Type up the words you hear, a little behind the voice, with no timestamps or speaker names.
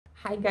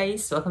Hi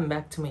guys, welcome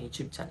back to my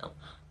YouTube channel.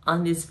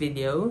 On this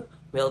video,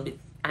 we'll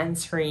be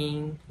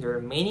answering the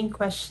remaining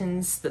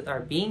questions that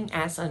are being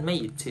asked on my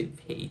YouTube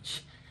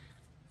page.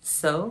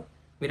 So,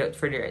 without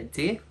further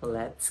ado,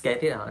 let's get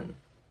it on.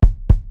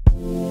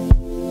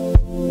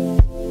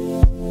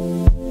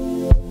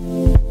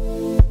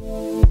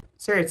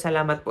 Sir,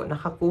 salamat po.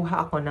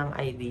 Nakakuha ako ng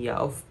idea.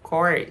 Of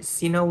course,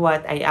 you know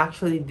what? I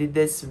actually did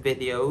these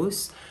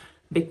videos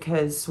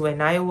because when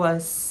I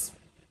was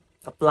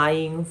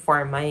applying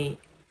for my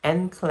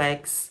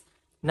NCLEX,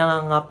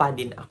 nangangapa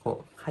din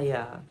ako.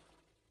 Kaya,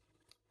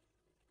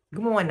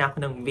 gumawa na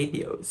ako ng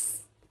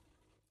videos.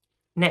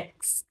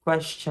 Next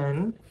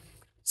question.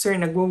 Sir,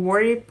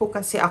 nagwo-worry po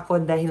kasi ako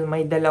dahil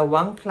may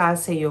dalawang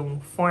klase yung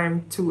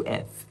Form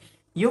 2F.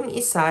 Yung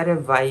isa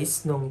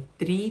revise nung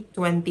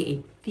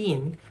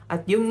 3/2018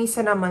 at yung isa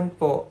naman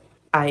po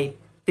ay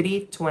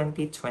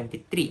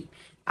 3/2023.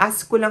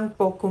 Ask ko lang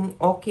po kung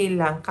okay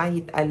lang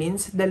kahit alin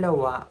sa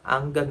dalawa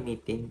ang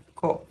gamitin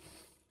ko.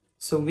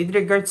 So with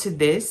regards to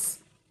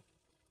this,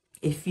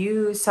 if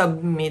you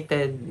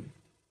submitted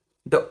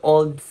the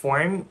old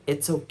form,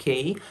 it's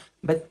okay.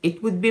 But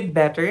it would be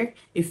better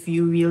if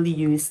you really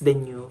use the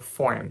new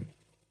form.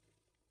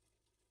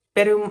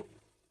 Pero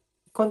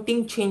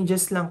konting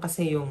changes lang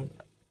kasi yung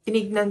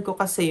tinignan ko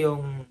kasi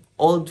yung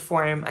old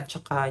form at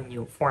saka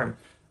new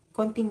form.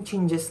 Konting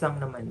changes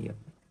lang naman yun.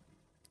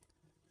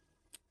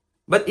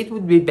 But it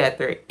would be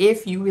better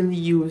if you will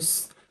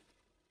use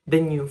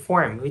the new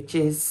form, which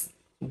is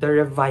the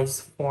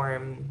revised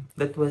form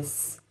that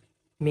was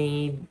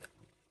made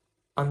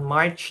on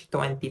March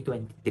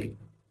 2023.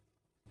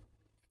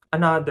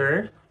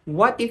 Another,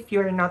 what if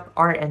you're not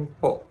RN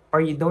po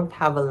or you don't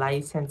have a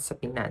license sa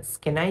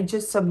Pinas? Can I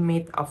just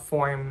submit a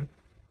form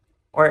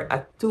or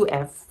a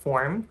 2F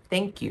form?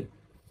 Thank you.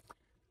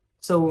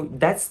 So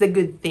that's the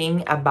good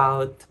thing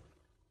about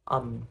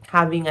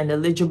having an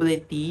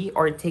eligibility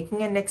or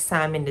taking an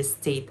exam in the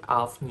state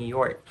of New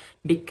York,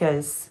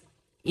 because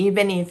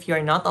even if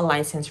you're not a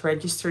licensed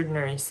registered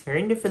nurse here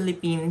in the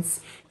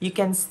Philippines, you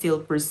can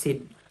still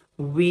proceed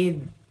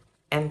with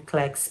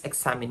NCLEX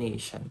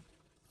examination.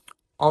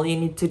 All you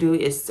need to do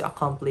is to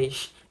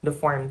accomplish the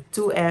Form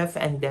 2F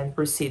and then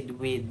proceed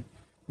with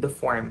the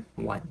Form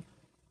 1.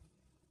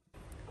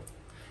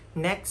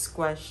 Next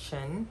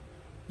question.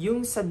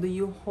 Yung sa do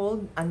you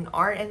hold an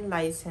RN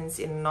license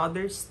in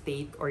another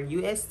state or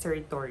US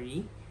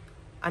territory,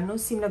 ano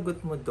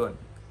sinagot mo dun?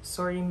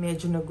 Sorry,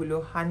 medyo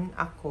naguluhan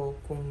ako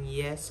kung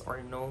yes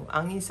or no.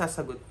 Ang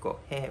isasagot ko,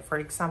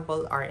 for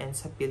example, RN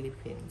sa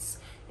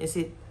Philippines. Is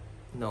it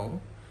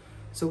no?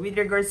 So with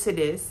regards to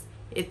this,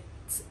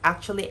 it's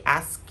actually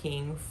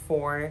asking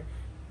for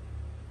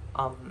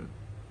a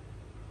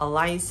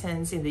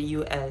license in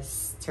the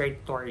US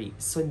territory.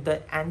 So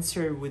the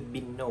answer would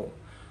be no.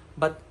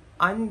 But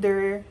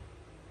under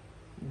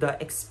the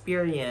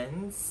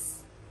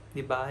experience,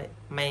 diba,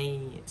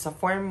 may sa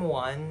Form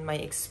 1,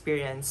 may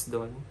experience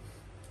doon.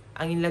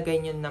 Ang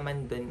ilagay nyo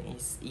naman doon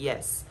is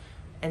yes.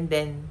 And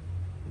then,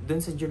 doon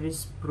sa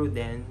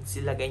jurisprudence,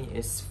 ilagay nyo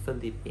is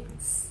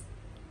Philippines.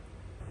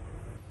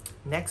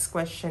 Next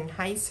question.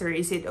 Hi sir,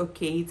 is it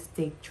okay to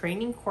take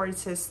training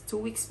courses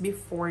 2 weeks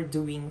before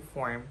doing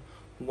Form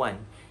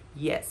 1?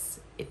 Yes,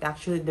 it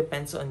actually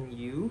depends on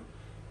you.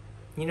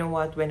 You know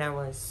what, when I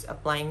was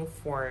applying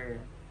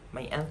for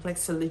my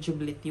NCLEX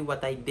eligibility,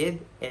 what I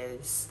did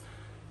is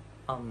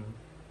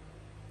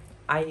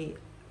I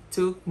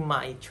took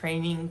my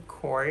training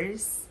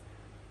course,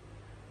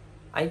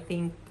 I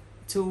think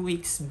 2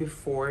 weeks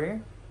before.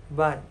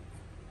 But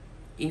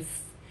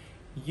if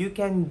you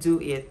can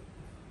do it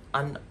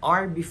an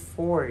hour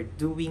before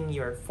doing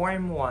your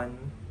Form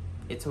 1,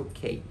 it's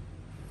okay.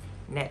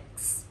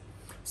 Next.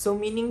 So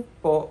meaning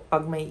po,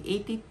 pag may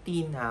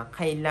ATT na,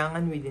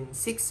 kailangan within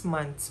 6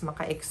 months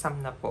maka-exam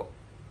na po.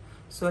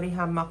 Sorry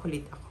ha,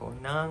 makulit ako.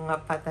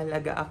 Nangangapa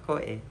talaga ako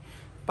eh.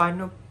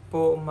 Paano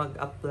po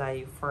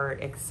mag-apply for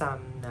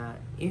exam na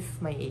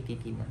if may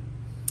ATT na?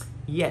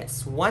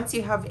 Yes, once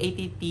you have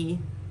ATT,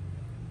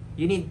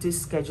 you need to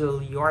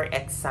schedule your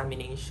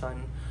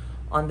examination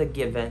on the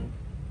given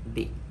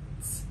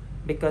dates.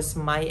 Because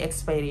may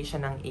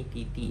expiration ng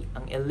ATT.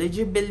 Ang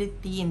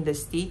eligibility in the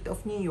state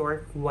of New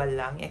York,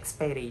 walang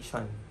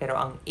expiration. Pero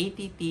ang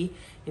ATT,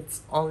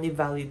 it's only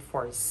valid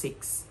for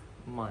 6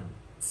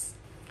 months.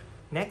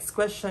 Next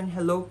question,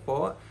 hello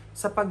po.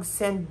 Sa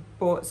pag-send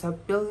po sa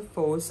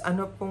PhilPos,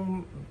 ano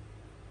pong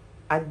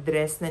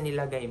address na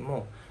nilagay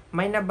mo?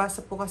 May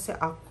nabasa po kasi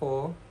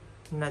ako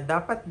na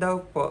dapat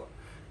daw po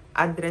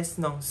address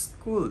ng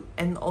school.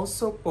 And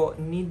also po,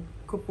 need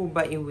ko po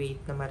ba i-wait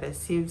na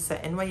ma-receive sa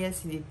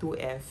NYSD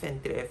 2F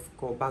and 3F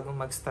ko bago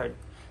mag-start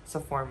sa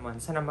Form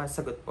 1? Sana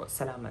masagot po.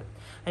 Salamat.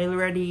 I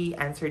already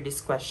answered this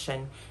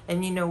question.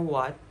 And you know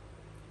what?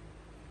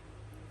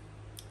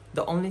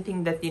 The only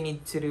thing that you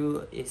need to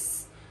do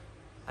is,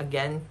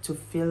 again, to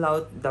fill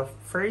out the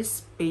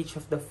first page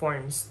of the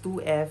forms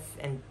 2F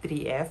and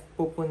 3F.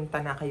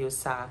 Pupunta na kayo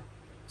sa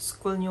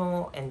school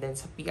nyo and then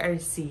sa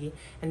PRC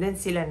and then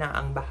sila na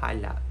ang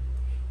bahala.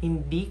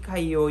 Hindi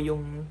kayo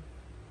yung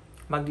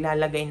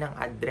maglalagay ng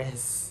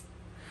address.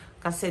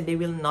 Kasi they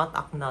will not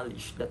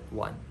acknowledge that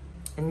one.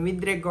 And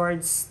with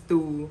regards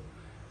to,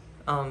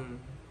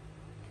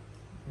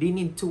 they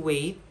need to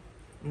wait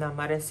na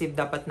ma-receive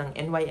dapat ng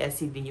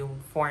NYSED yung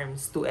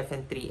forms 2F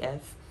and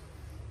 3F.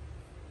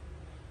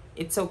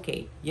 It's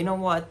okay. You know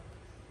what?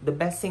 The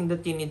best thing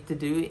that you need to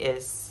do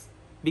is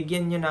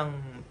bigyan nyo ng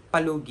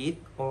palugit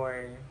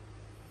or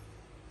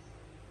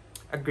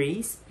a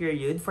grace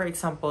period. For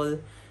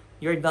example,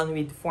 you're done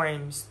with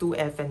forms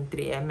 2F and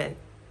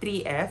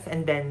 3F,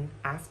 and then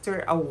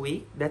after a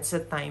week, that's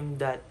the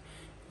time that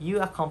you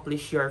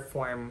accomplish your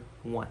form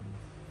 1.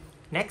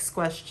 Next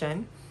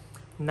question.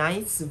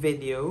 Nice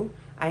video.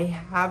 I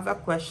have a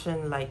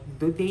question like,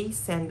 do they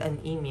send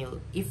an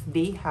email if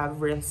they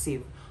have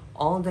received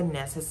all the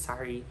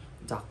necessary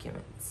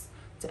documents?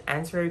 To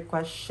answer your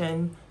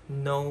question,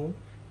 no.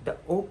 The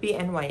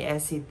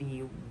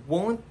OPNYSED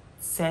won't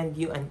send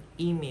you an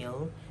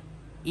email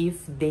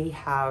if they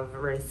have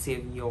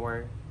received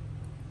your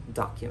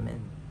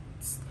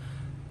documents.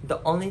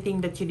 The only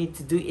thing that you need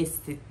to do is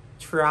to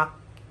track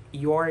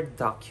your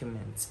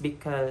documents,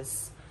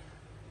 because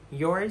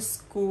your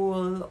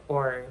school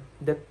or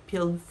the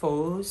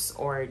PILFOS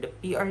or the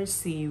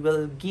PRC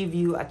will give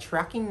you a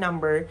tracking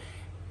number,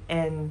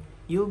 and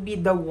you'll be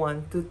the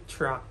one to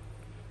track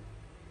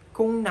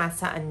kung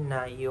nasaan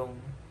na yung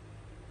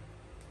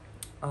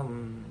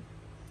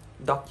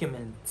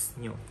documents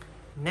nyo.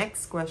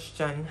 Next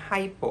question.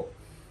 Hi po.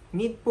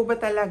 Need po ba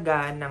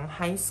talaga ng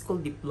high school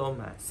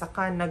diploma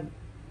saka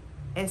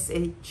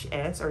nag-SHS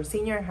or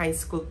senior high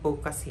school po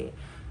kasi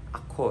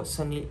ako?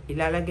 So,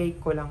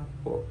 ilalagay ko lang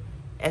po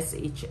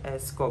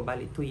SHS ko,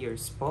 bali 2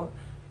 years po.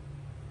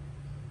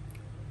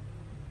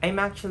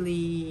 I'm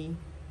actually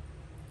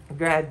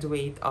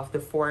graduate of the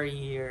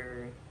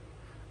 4-year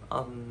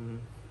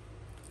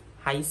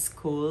high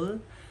school.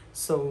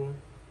 So,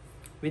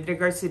 with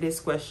regards to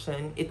this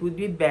question, it would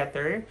be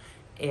better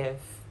if,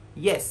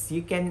 yes,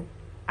 you can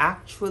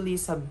actually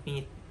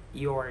submit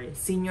your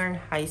senior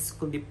high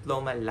school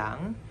diploma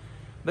lang,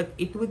 but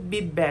it would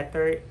be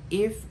better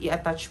if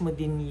i-attach mo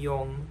din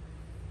yung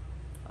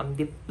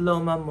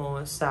diploma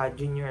mo sa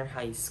junior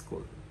high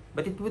school.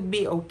 But it would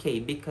be okay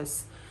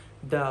because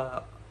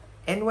the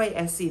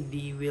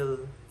NYSED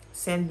will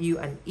send you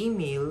an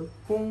email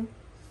kung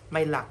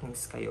may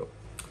lackings kayo.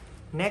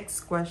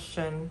 Next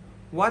question.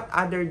 What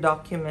other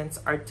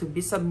documents are to be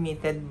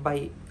submitted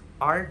by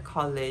our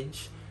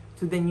college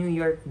to the New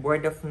York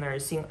Board of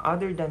Nursing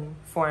other than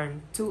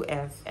Form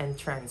 2F and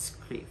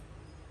transcript?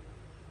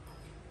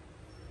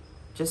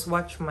 Just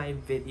watch my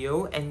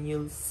video and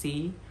you'll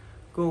see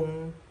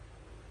kung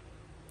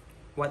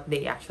what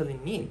they actually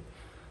need.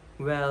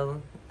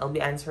 Well, I'll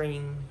be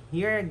answering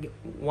here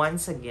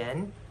once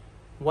again.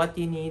 What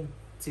you need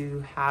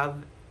to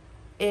have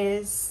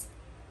is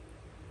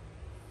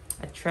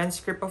a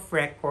transcript of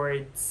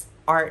records,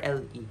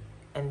 RLE,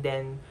 and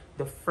then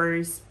the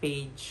first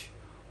page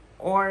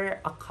or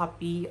a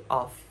copy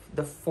of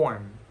the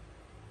form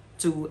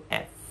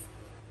 2F.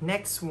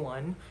 Next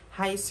one.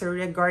 Hi sir,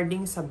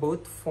 regarding sa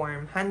both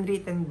form,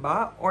 handwritten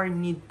ba or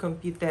need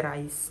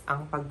computerized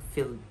ang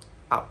pag-fill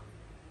up?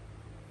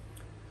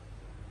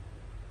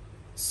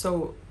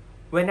 So,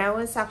 when I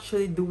was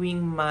actually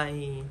doing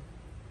my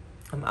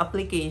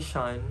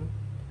application,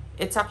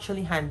 it's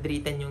actually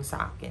handwritten yung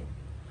sa akin.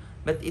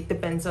 But it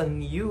depends on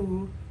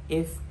you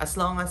if as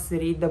long as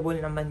readable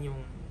naman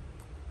yung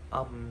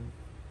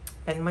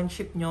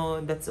penmanship nyo,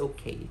 that's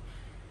okay.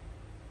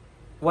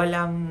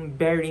 Walang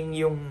bearing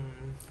yung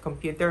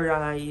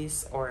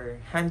computerized or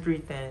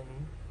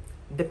handwritten,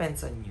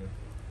 depends on you.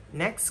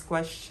 Next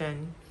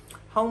question.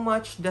 How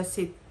much does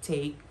it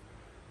take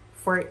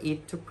for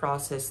it to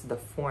process the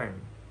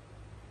form?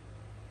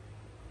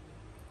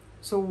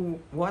 So,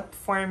 what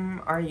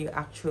form are you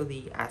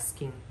actually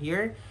asking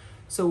here?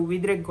 So,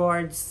 with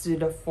regards to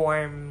the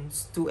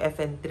forms 2F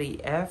and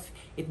 3F,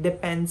 it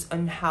depends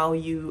on how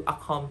you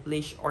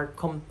accomplish or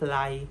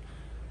comply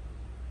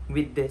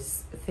with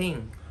this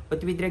thing.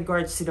 But with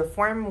regards to the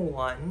form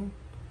 1,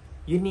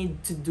 you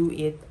need to do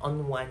it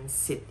on one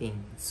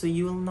sitting. So,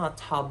 you will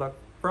not have a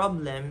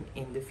problem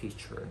in the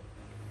future.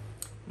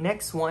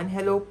 Next one,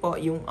 hello po.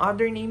 Yung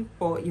other name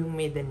po, yung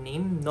maiden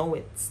name, no,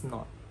 it's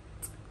not.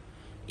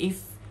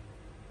 If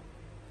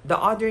the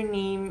other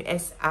name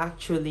is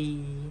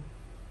actually,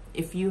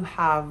 if you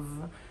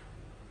have,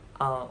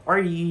 or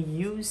you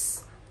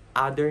use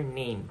other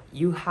name,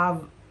 you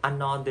have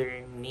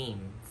another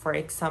name. For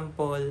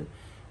example,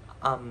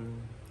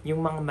 yung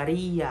mga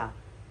Maria,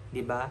 di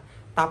ba?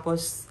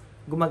 Tapos,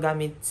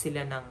 gumagamit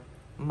sila ng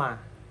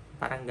ma.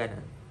 Parang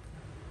ganun.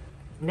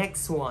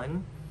 Next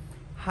one.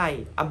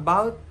 Hi,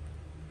 about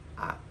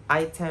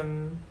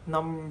item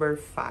number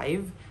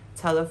 5,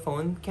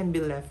 telephone can be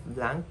left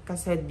blank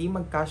kasi di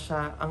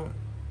magkasya ang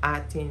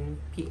atin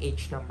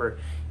PH number.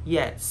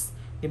 Yes,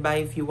 diba,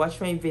 if you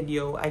watch my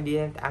video, I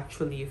didn't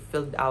actually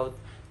filled out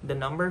the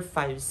number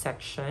 5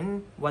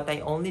 section. What I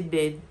only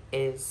did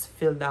is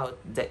filled out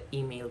the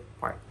email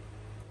part.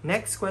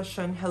 Next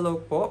question, hello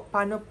po.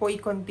 Paano po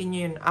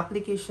i-continue yung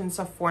application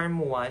sa Form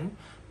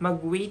 1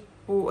 mag-wait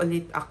po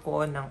ulit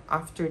ako ng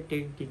after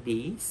 30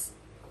 days.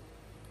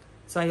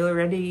 So I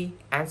already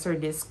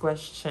answered this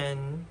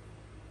question.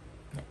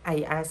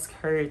 I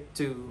asked her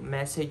to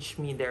message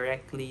me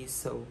directly.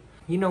 So,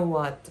 you know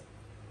what?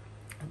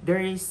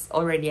 There is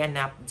already an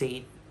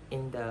update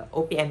in the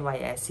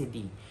OPNY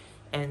SED.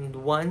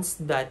 And once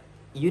that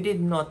you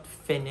did not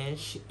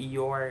finish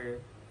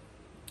your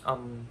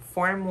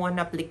Form 1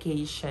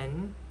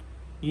 application,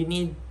 you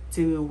need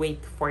to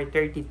wait for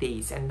 30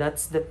 days. And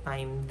that's the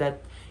time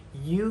that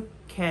you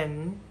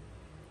can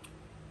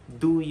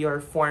do your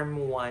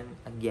Form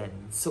 1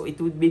 again. So it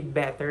would be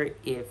better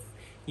if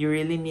you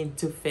really need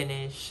to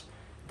finish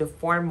the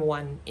Form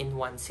 1 in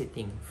one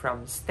sitting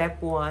from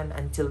step 1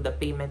 until the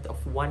payment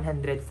of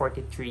 $143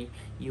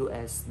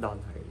 US.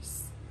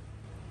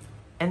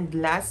 And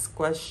last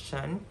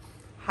question,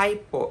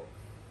 hi po,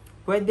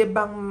 pwede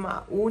bang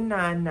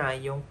mauna na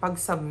yung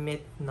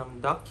pag-submit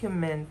ng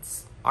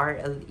documents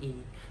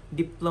RLE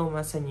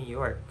diploma sa New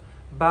York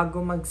bago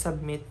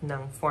mag-submit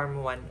ng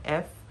Form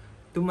 1F?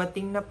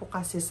 Dumating na po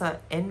kasi sa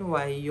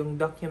NY yung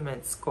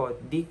documents ko.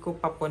 Di ko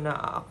pa po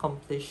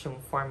na-accomplish yung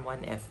Form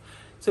 1F.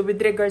 So with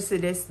regards to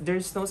this,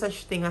 there's no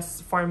such thing as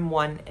Form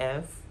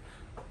 1F.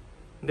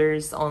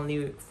 There's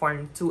only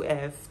Form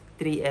 2F,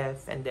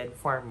 3F, and then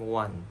Form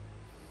 1.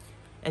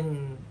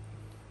 And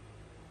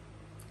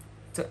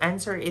to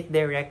answer it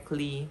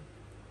directly,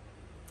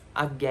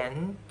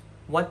 again,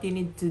 what you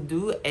need to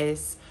do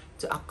is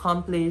to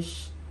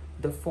accomplish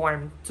the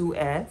Form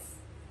 2F,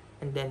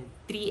 and then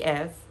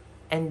 3F,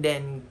 and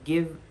then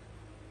give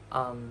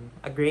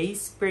a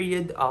grace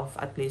period of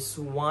at least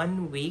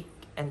 1 week,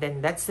 and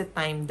then that's the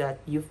time that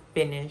you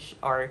finish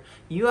or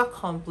you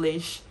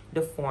accomplish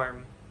the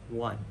Form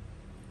 1.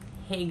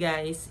 Hey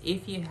guys,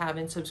 if you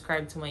haven't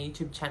subscribed to my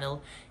YouTube channel,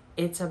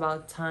 it's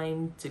about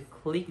time to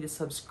click the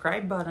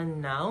subscribe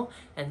button now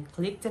and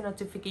click the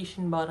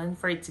notification button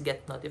for it to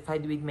get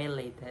notified with my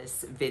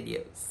latest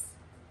videos.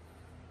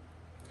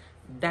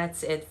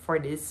 That's it for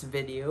this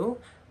video.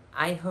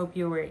 I hope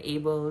you were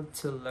able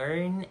to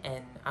learn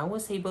and I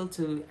was able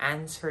to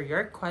answer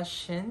your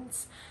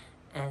questions.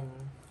 And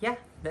yeah,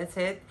 that's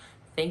it.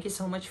 Thank you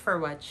so much for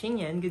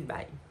watching and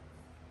goodbye.